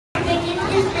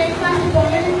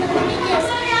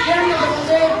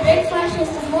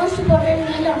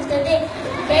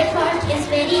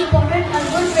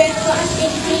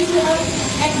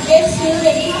gets you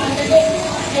ready for the day.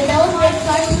 Without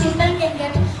breakfast, people can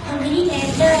get hungry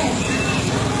and tired.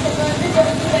 Suppose the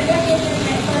better take your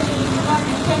breakfast in the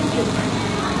morning. Thank you.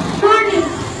 Morning.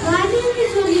 My name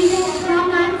is Olivia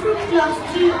from I'm from class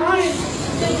 3 Orange.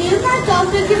 Today my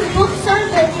topic is books are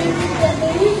better than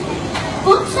television.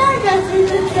 Books are better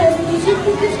than television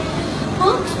because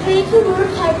books make you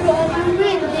work harder on your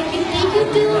brain. They can take you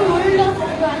to a world of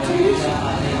imagination.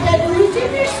 Television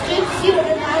restricts your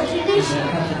imagination.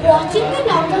 Watching a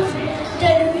lot of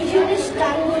television is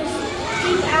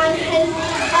time-wasting and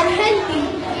unhealthy.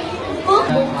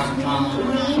 Books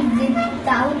Read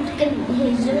without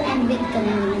hazel and with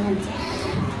convenience.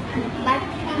 But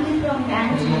TV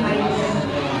programs remind you.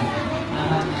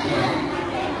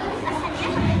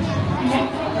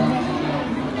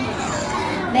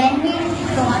 When we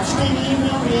watch TV,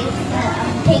 we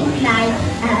think like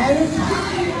health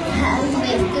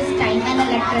wastes time and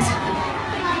electricity.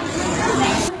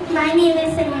 My name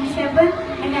is Sunil Shabba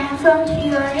and I am from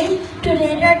 3 Orange.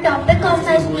 Today the topic of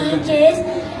my speech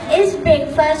is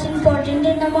breakfast important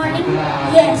in the morning?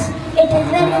 Yes, it is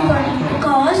very important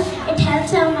because it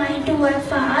helps our mind to work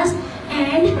fast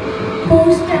and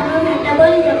boost our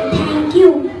metabolism. Thank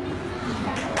you.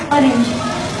 Orange.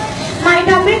 My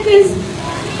topic is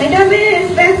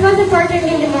breakfast important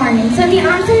in the morning. So the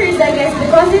answer is I guess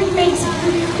because it makes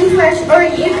you fresh or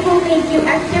it will make you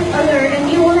active, alert and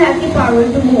you will have the power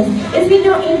to move. If you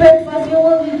don't eat breakfast, you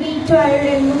will be tired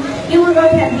and you will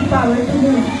not have the power to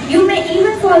move. You may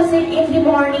even fall sick in the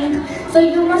morning, so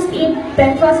you must eat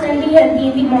breakfast and be healthy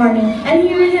in the morning. And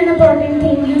here is an important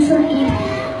thing, you should eat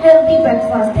healthy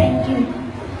breakfast. Thank you.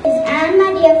 And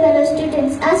my dear fellow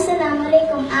students, Assalamu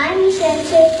alaikum. I am Michelle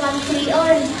Sheikh from 3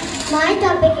 Orange. My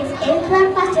topic is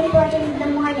breakfast important in the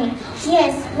morning?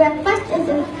 Yes, breakfast is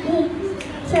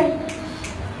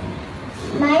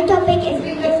My topic is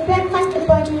breakfast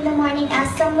important in the morning? As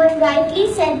someone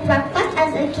rightly said, breakfast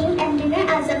as a king and dinner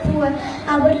as a poor.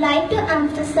 I would like to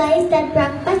emphasize that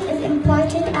breakfast is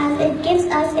important as it gives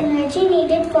us energy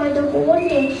needed for the whole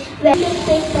day. We should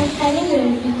take that anywhere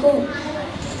we go.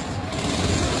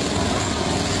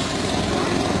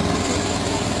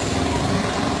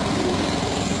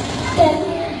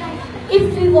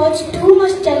 If we watch too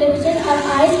much television, our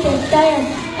eyes get tired.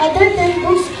 Other than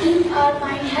books keep our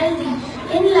mind healthy.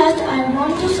 In last, I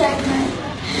want to say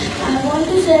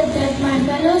that my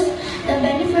fellows, the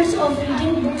benefits of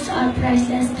reading books are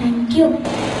priceless. Thank you.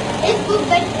 Is book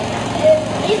better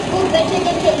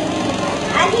than television?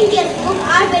 I think yes, books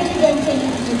are better than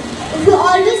television. If you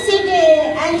always sit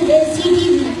and see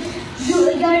TV,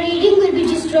 your reading will be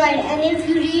destroyed. And if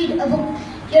you read a book,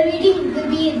 your reading will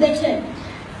be better.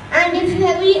 And if you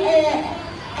have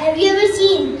you ever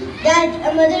seen that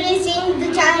a mother is saying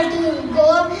the child to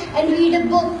go and read a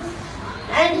book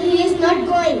and he is not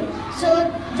going?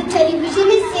 So the television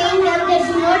is saying them that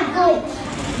do not go.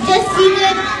 Just see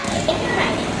that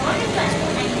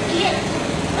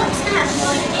books have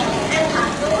positive and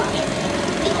thought-provoking.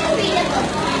 We can read a book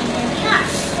in many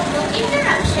hours. No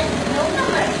interruption, no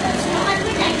commercials, no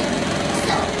advertising.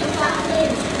 So to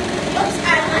conclude, books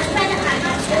are much better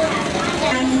habits to have.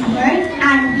 Work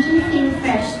and we feel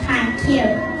fresh. Thank you.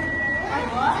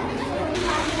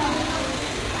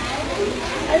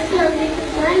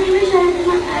 My name is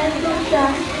Sharima. I am from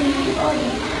class 3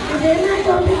 Orange. Today my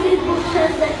topic is books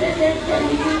are better than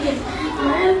television.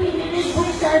 My opinion is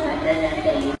books are better than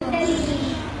television.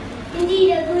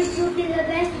 Indeed, a good book is the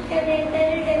best and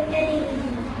better than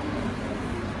television.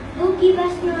 Book gives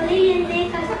us knowledge and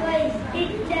make us wise. It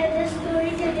tells us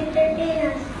stories and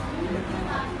entertain us.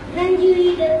 When you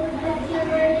read a good book, your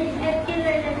mind is active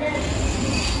and alert.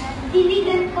 TV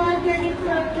can cause many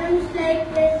problems like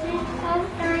wastage of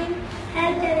time,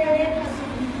 health and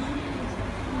electricity.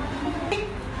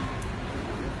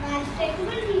 My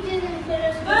respectable teachers and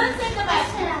fellow students,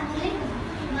 Assalamu alaikum.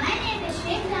 My name is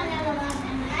Sheikh Rana Rawaz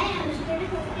and I am a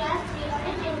student of class 3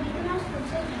 Orange in Beaconhouse School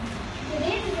System.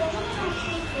 Today we will talk about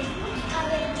books are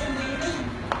better than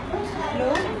television. Books are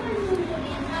wonderful tools to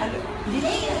be enhanced.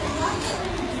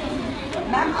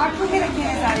 Ma'am आप को क्या रखे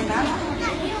हैं सारे ma'am?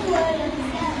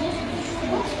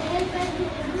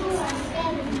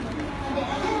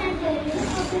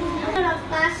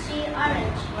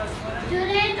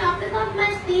 Today's topic of my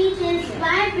speech is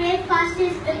why breakfast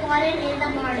is important in the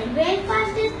morning.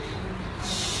 Breakfast is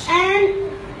an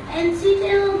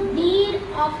essential need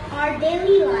of our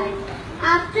daily life.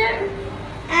 After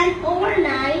an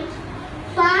overnight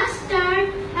fast start,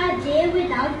 a day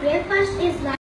without breakfast is like